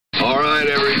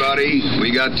everybody.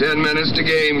 We got 10 minutes to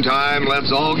game time.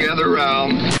 Let's all gather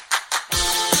around.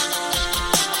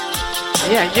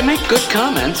 Yeah, you make good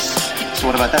comments. So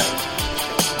what about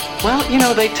that? Well, you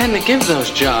know, they tend to give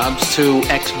those jobs to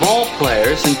ex-ball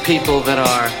players and people that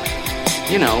are,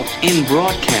 you know, in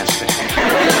broadcasting.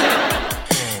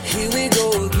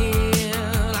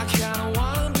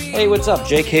 Hey, what's up?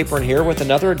 Jake Capron here with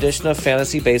another edition of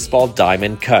Fantasy Baseball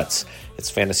Diamond Cuts. It's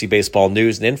fantasy baseball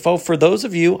news and info for those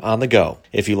of you on the go.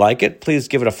 If you like it, please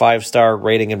give it a 5-star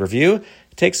rating and review.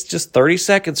 It takes just 30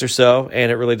 seconds or so,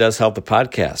 and it really does help the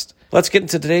podcast. Let's get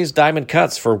into today's Diamond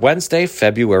Cuts for Wednesday,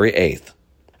 February 8th.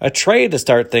 A trade to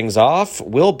start things off.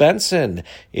 Will Benson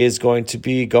is going to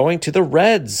be going to the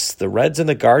Reds. The Reds and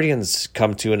the Guardians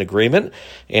come to an agreement,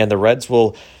 and the Reds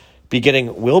will be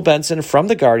getting Will Benson from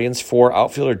the Guardians for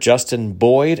outfielder Justin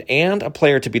Boyd and a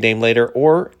player to be named later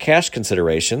or cash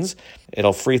considerations.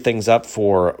 It'll free things up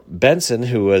for Benson,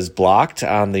 who was blocked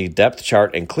on the depth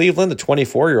chart in Cleveland. The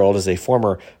 24-year-old is a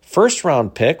former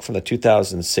first-round pick from the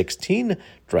 2016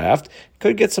 draft.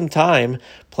 Could get some time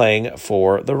playing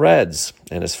for the Reds.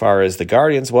 And as far as the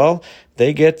Guardians, well,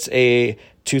 they get a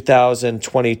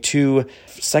 2022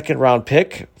 second-round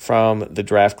pick from the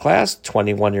draft class,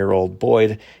 21-year-old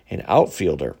Boyd, an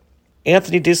outfielder.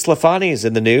 Anthony DeSclafani is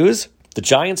in the news. The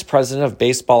Giants' president of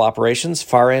baseball operations,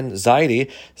 Farhan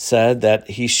Zaidi, said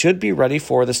that he should be ready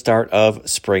for the start of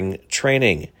spring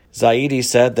training. Zaidi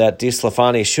said that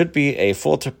DeSclafani should be a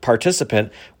full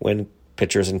participant when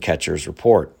pitchers and catchers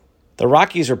report. The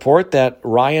Rockies report that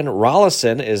Ryan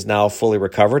Rollison is now fully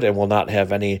recovered and will not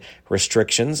have any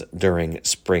restrictions during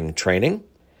spring training.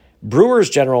 Brewers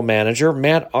general manager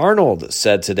Matt Arnold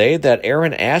said today that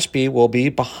Aaron Ashby will be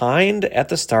behind at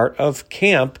the start of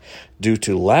camp due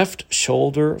to left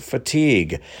shoulder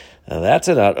fatigue. Now that's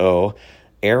an uh-oh.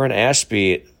 Aaron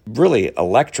Ashby, really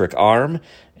electric arm,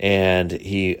 and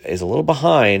he is a little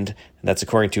behind, and that's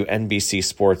according to NBC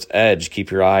Sports Edge.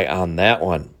 Keep your eye on that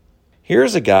one.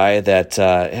 Here's a guy that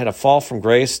had a fall from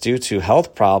grace due to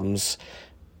health problems,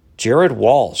 Jared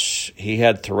Walsh. He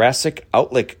had thoracic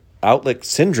outlet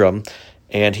syndrome,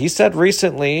 and he said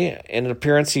recently in an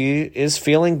appearance he is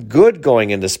feeling good going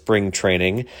into spring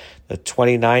training. The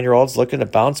 29-year-old's looking to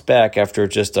bounce back after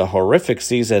just a horrific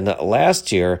season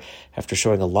last year, after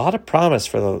showing a lot of promise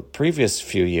for the previous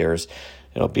few years.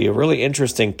 It'll be a really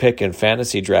interesting pick in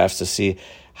fantasy drafts to see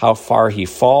how far he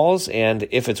falls and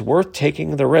if it's worth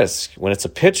taking the risk. When it's a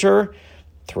pitcher,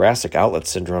 thoracic outlet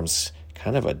syndrome's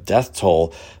kind of a death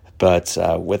toll. But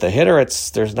with a hitter,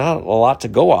 there's not a lot to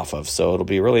go off of. So it'll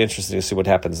be really interesting to see what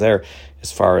happens there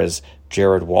as far as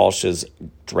Jared Walsh's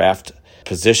draft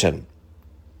position.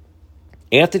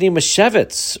 Anthony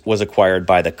Mashevitz was acquired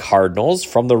by the Cardinals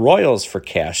from the Royals for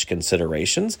cash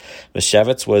considerations.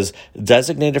 Mashevitz was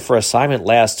designated for assignment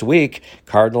last week.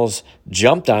 Cardinals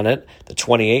jumped on it. The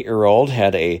 28-year-old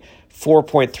had a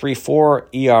 4.34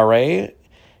 ERA,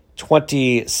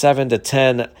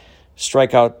 27-10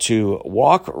 strikeout to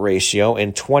walk ratio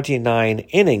in 29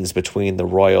 innings between the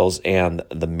Royals and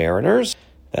the Mariners.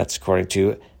 That's according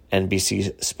to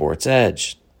NBC Sports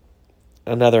Edge.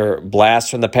 Another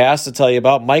blast from the past to tell you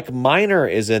about. Mike Minor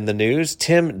is in the news.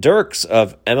 Tim Dirks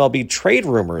of MLB Trade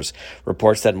Rumors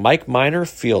reports that Mike Minor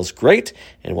feels great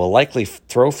and will likely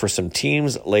throw for some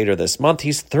teams later this month.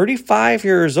 He's 35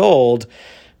 years old,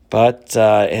 but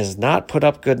has not put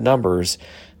up good numbers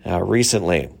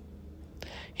recently.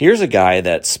 Here's a guy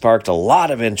that sparked a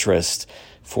lot of interest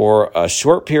for a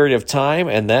short period of time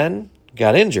and then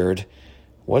got injured.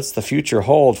 What's the future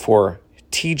hold for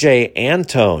TJ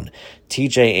Antone?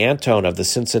 TJ Antone of the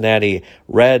Cincinnati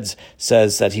Reds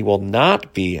says that he will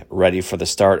not be ready for the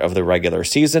start of the regular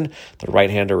season. The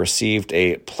right-hander received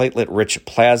a platelet-rich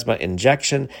plasma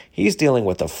injection. He's dealing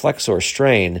with a flexor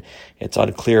strain. It's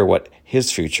unclear what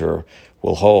his future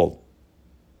will hold.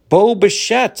 Bo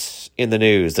Bichette in the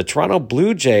news. The Toronto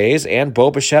Blue Jays and Bo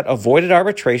Bichette avoided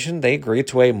arbitration. They agreed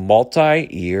to a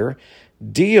multi-year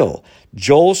deal.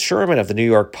 Joel Sherman of the New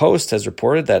York Post has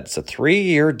reported that it's a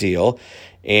 3-year deal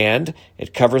and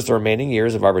it covers the remaining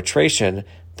years of arbitration.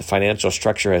 The financial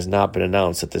structure has not been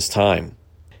announced at this time.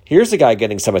 Here's a guy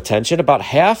getting some attention. About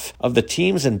half of the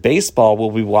teams in baseball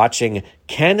will be watching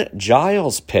Ken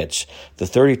Giles pitch. The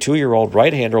 32-year-old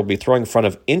right-hander will be throwing in front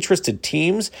of interested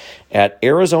teams at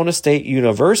Arizona State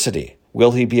University.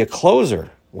 Will he be a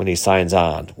closer when he signs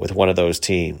on with one of those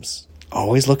teams?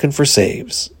 Always looking for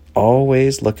saves.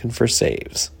 Always looking for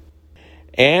saves.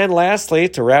 And lastly,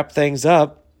 to wrap things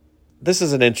up, this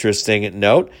is an interesting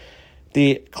note.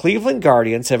 The Cleveland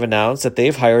Guardians have announced that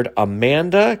they've hired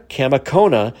Amanda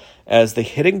Kamakona as the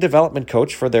hitting development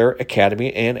coach for their academy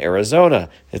in Arizona.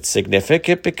 It's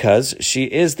significant because she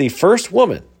is the first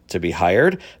woman to be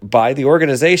hired by the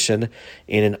organization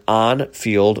in an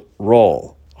on-field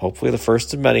role. Hopefully the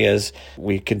first of many as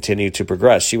we continue to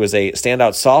progress. She was a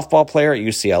standout softball player at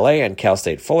UCLA and Cal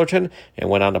State Fullerton and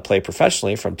went on to play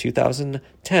professionally from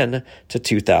 2010 to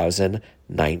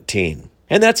 2019.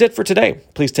 And that's it for today.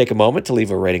 Please take a moment to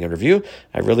leave a rating and review.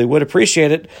 I really would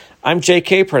appreciate it. I'm Jay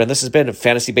Capron, and this has been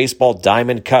Fantasy Baseball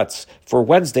Diamond Cuts for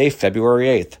Wednesday, February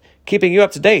 8th, keeping you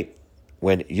up to date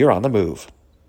when you're on the move.